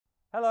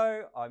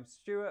Hello, I'm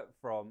Stuart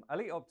from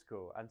Elite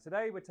Optical, and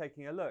today we're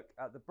taking a look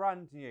at the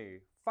brand new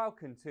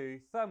Falcon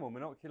 2 Thermal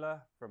Monocular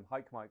from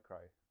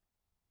HIKMICRO.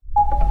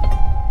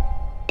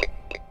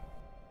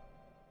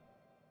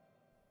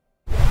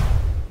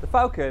 The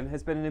Falcon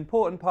has been an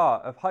important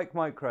part of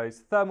HIKMICRO's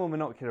thermal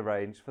monocular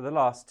range for the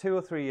last 2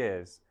 or 3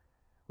 years.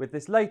 With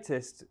this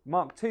latest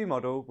Mark II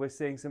model, we're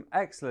seeing some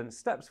excellent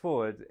steps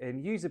forward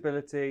in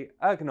usability,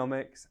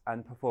 ergonomics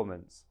and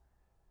performance.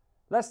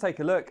 Let's take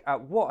a look at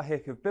what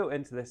HIK have built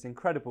into this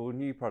incredible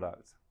new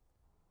product.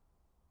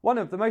 One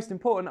of the most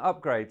important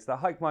upgrades that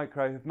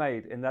HIKMICRO have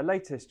made in their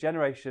latest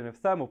generation of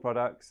thermal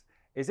products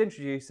is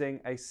introducing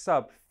a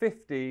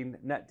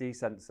sub-15 net-D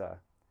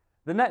sensor.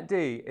 The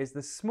net-D is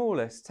the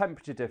smallest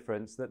temperature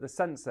difference that the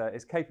sensor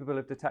is capable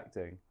of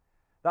detecting.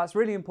 That's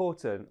really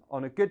important.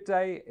 On a good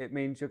day, it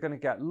means you're going to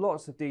get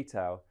lots of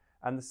detail,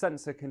 and the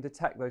sensor can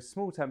detect those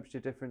small temperature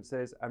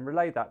differences and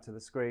relay that to the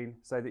screen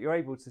so that you're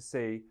able to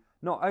see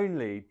not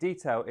only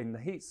detail in the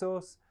heat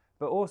source,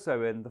 but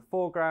also in the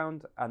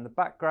foreground and the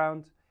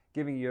background,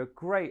 giving you a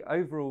great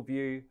overall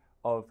view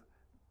of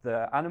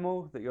the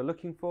animal that you're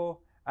looking for,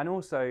 and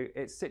also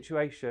its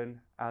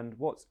situation and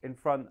what's in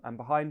front and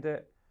behind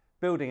it,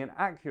 building an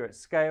accurate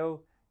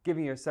scale,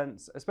 giving you a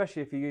sense,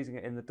 especially if you're using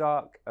it in the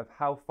dark, of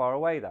how far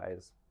away that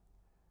is.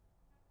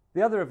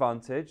 The other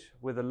advantage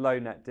with a low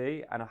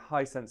net-D and a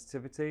high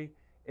sensitivity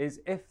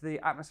is if the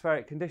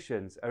atmospheric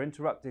conditions are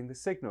interrupting the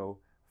signal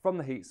from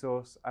the heat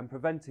source and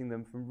preventing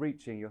them from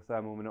reaching your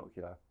thermal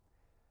monocular.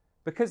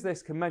 Because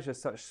this can measure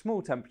such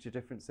small temperature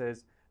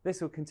differences,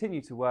 this will continue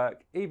to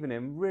work even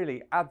in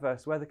really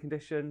adverse weather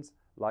conditions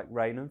like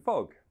rain and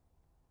fog.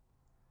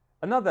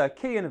 Another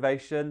key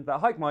innovation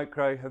that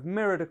HIKMICRO have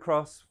mirrored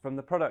across from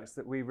the products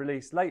that we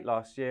released late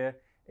last year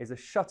is a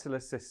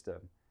shutterless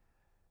system.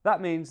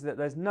 That means that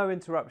there's no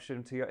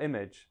interruption to your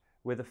image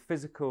with a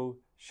physical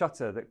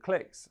shutter that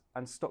clicks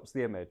and stops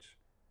the image.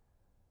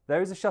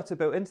 There is a shutter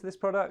built into this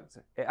product.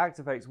 It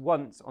activates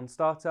once on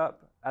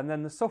startup, and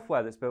then the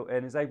software that's built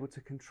in is able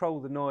to control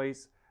the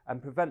noise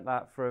and prevent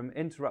that from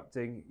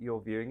interrupting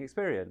your viewing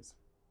experience.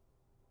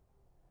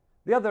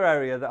 The other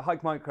area that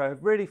HIKMICRO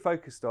have really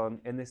focused on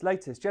in this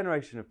latest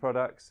generation of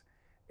products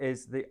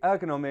is the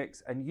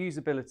ergonomics and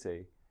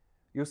usability.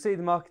 You'll see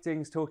the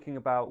marketing's talking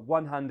about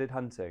one-handed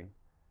hunting.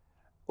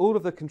 All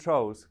of the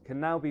controls can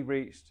now be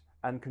reached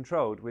and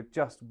controlled with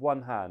just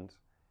one hand.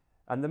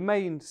 And the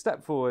main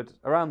step forward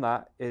around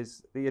that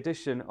is the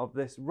addition of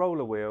this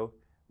roller wheel,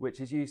 which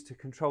is used to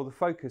control the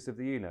focus of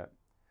the unit.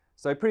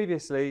 So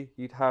previously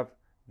you'd have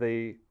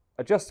the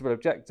adjustable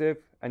objective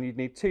and you'd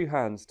need two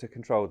hands to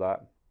control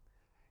that.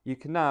 You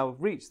can now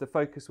reach the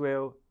focus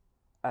wheel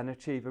and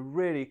achieve a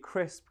really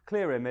crisp,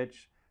 clear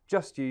image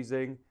just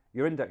using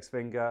your index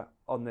finger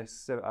on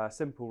this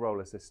simple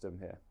roller system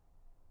here.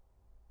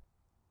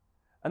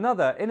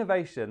 Another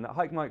innovation that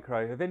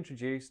HIKMICRO have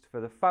introduced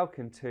for the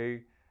Falcon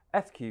 2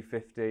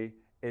 FQ50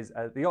 is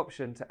the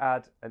option to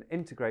add an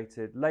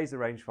integrated laser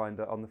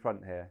rangefinder on the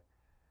front here.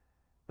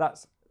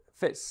 That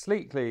fits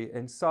sleekly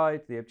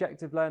inside the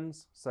objective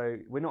lens, so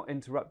we're not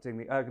interrupting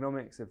the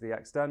ergonomics of the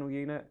external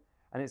unit,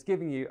 and it's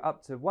giving you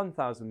up to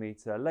 1,000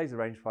 meter laser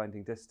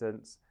rangefinding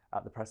distance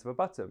at the press of a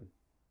button.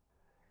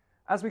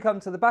 As we come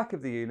to the back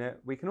of the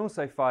unit, we can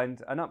also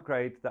find an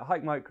upgrade that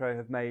HIKMICRO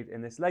have made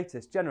in this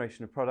latest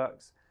generation of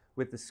products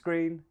with the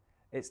screen.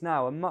 It's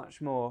now a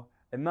much more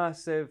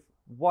immersive,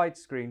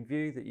 widescreen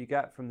view that you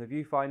get from the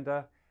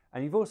viewfinder,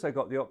 and you've also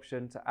got the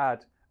option to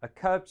add a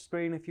curved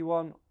screen if you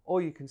want,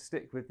 or you can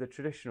stick with the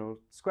traditional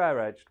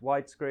square-edged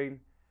widescreen.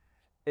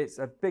 It's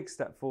a big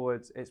step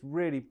forwards. It's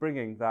really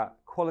bringing that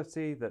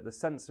quality that the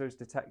sensor is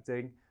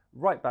detecting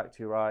right back to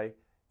your eye,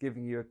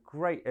 giving you a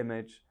great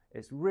image.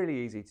 It's really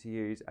easy to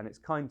use and it's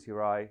kind to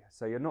your eye,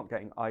 so you're not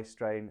getting eye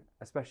strain,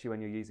 especially when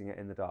you're using it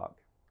in the dark.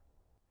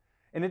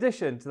 In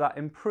addition to that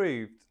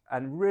improved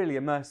and really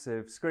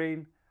immersive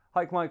screen,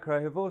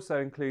 HIKMICRO have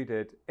also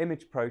included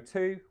Image Pro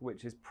 2,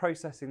 which is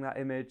processing that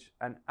image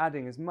and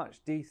adding as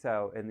much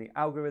detail in the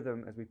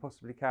algorithm as we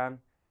possibly can.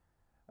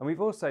 And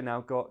we've also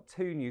now got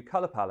two new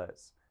colour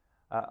palettes.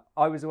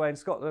 I was away in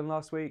Scotland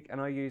last week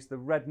and I used the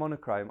red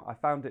monochrome. I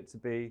found it to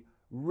be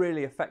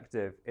really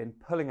effective in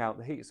pulling out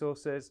the heat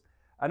sources,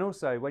 and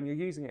also when you're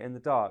using it in the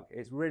dark,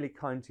 it's really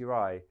kind to your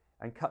eye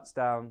and cuts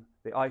down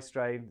the eye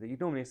strain that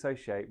you'd normally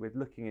associate with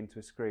looking into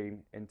a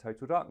screen in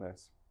total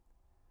darkness.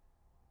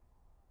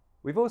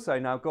 We've also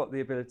now got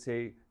the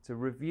ability to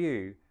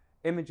review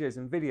images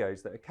and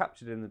videos that are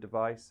captured in the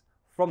device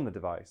from the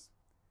device.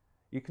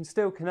 You can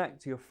still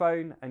connect to your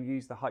phone and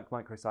use the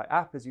HIKMICRO Site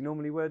app as you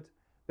normally would,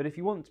 but if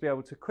you want to be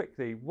able to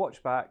quickly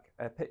watch back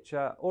a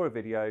picture or a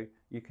video,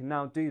 you can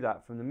now do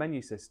that from the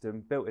menu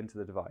system built into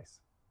the device.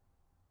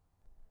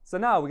 So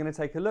now we're going to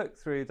take a look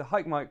through the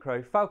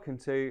HIKMICRO Falcon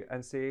 2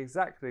 and see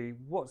exactly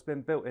what's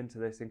been built into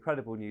this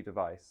incredible new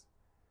device.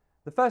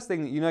 The first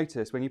thing that you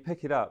notice when you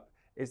pick it up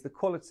is the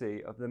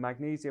quality of the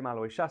magnesium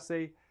alloy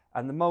chassis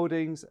and the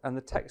mouldings and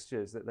the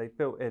textures that they've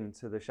built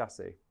into the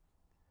chassis.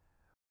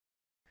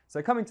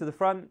 So coming to the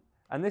front,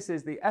 And this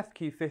is the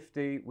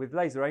FQ50 with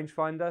laser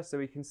rangefinder. So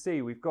we can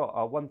see we've got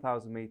our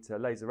 1000 meter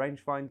laser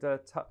rangefinder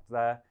tucked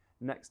there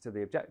next to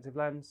the objective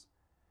lens.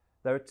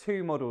 There are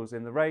two models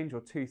in the range,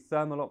 or two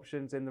thermal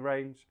options in the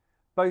range.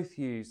 Both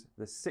use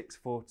the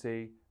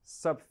 640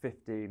 sub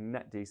 50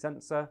 net-D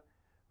sensor,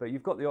 but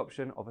you've got the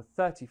option of a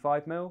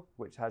 35mm,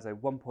 which has a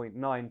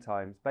 1.9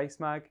 times base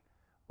mag,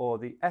 or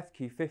the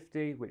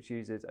FQ50, which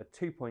uses a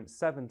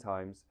 2.7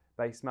 times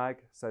base mag.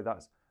 So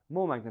that's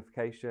more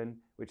magnification,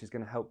 which is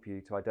going to help you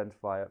to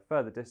identify at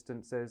further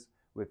distances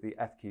with the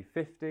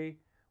FQ50,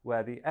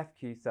 where the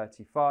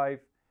FQ35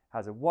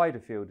 has a wider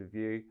field of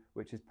view,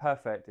 which is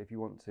perfect if you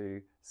want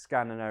to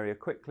scan an area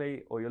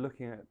quickly or you're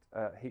looking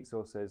at heat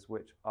sources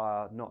which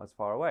are not as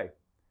far away.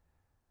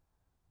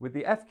 With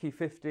the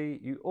FQ50,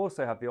 you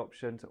also have the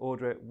option to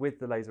order it with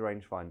the laser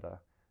rangefinder.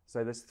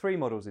 So there's three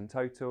models in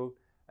total: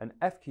 an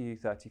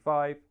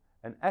FQ35,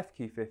 an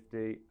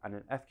FQ50 and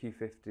an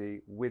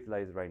FQ50 with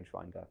laser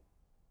rangefinder.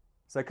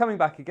 So coming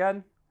back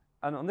again,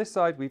 and on this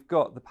side we've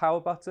got the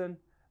power button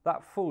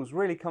that falls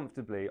really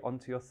comfortably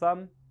onto your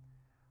thumb.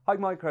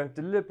 HIKMICRO have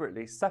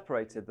deliberately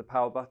separated the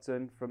power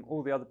button from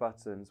all the other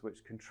buttons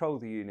which control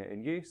the unit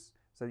in use,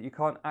 so that you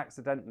can't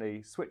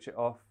accidentally switch it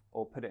off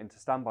or put it into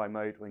standby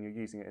mode when you're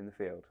using it in the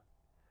field.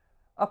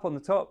 Up on the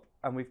top,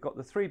 and we've got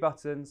the three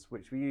buttons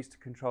which we use to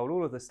control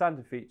all of the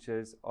standard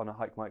features on a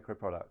HIKMICRO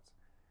product.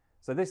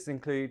 So this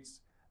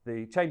includes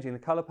the changing the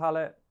colour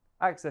palette,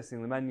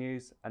 accessing the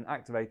menus and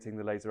activating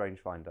the laser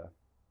rangefinder.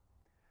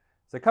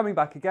 So coming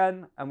back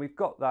again, and we've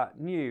got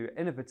that new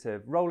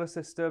innovative roller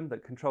system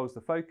that controls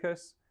the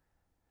focus.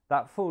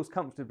 That falls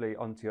comfortably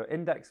onto your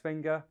index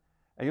finger,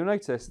 and you'll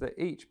notice that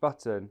each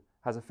button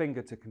has a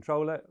finger to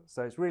control it,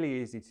 so it's really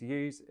easy to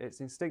use.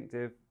 It's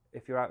instinctive.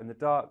 If you're out in the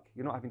dark,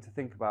 you're not having to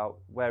think about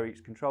where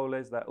each control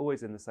is. They're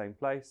always in the same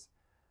place,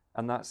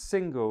 and that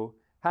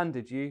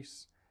single-handed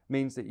use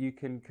means that you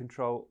can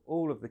control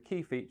all of the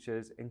key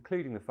features,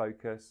 including the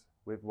focus,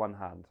 with one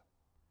hand.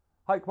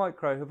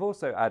 HIKMICRO have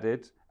also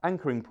added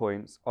anchoring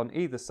points on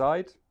either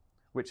side,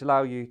 which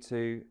allow you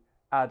to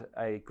add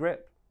a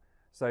grip.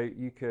 So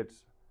you could,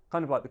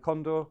 kind of like the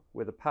Condor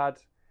with a pad,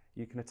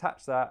 you can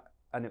attach that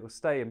and it will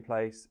stay in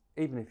place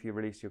even if you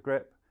release your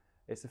grip.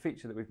 It's a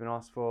feature that we've been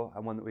asked for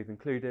and one that we've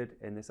included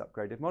in this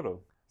upgraded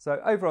model.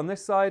 So over on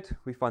this side,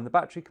 we find the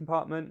battery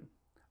compartment.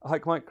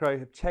 HIKMICRO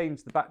have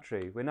changed the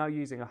battery. We're now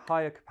using a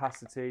higher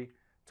capacity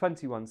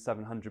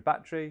 21700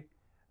 battery,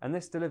 and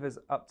this delivers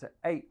up to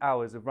 8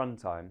 hours of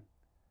runtime.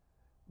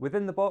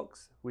 Within the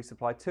box, we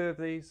supply two of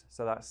these,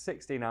 so that's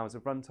 16 hours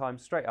of runtime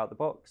straight out the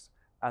box,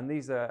 and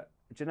these are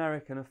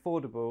generic and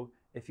affordable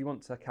if you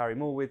want to carry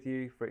more with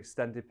you for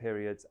extended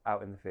periods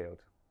out in the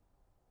field.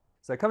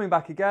 So coming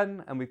back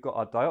again, and we've got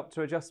our diopter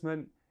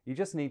adjustment. You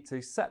just need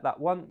to set that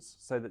once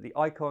so that the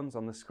icons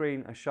on the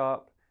screen are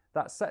sharp.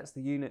 That sets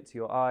the unit to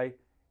your eye.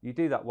 You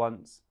do that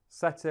once,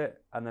 set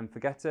it, and then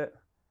forget it.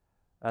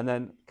 And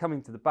then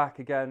coming to the back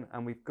again,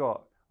 and we've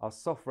got our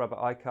soft rubber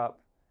eye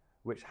cup,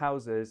 which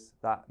houses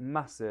that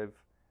massive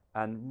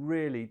and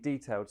really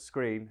detailed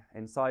screen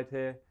inside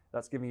here.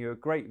 That's giving you a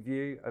great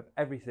view of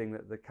everything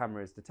that the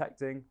camera is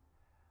detecting.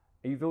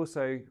 You've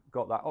also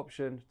got that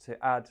option to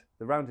add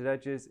the rounded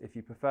edges if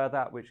you prefer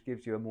that, which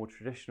gives you a more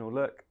traditional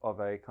look of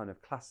a kind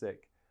of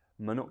classic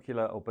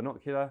monocular or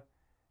binocular.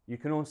 You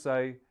can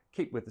also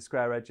keep with the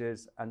square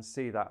edges and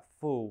see that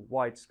full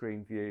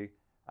widescreen view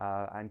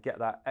and get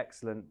that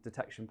excellent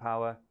detection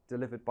power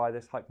delivered by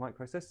this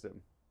HIKMICRO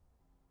system.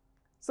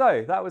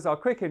 So that was our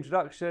quick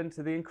introduction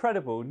to the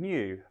incredible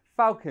new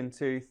Falcon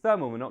 2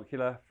 Thermal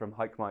Monocular from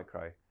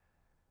HIKMICRO.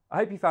 I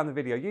hope you found the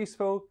video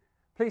useful.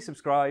 Please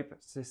subscribe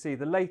to see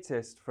the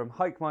latest from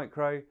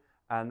HIKMICRO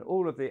and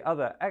all of the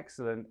other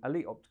excellent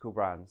Elite Optical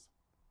brands.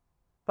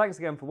 Thanks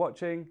again for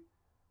watching.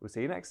 We'll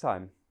see you next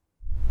time.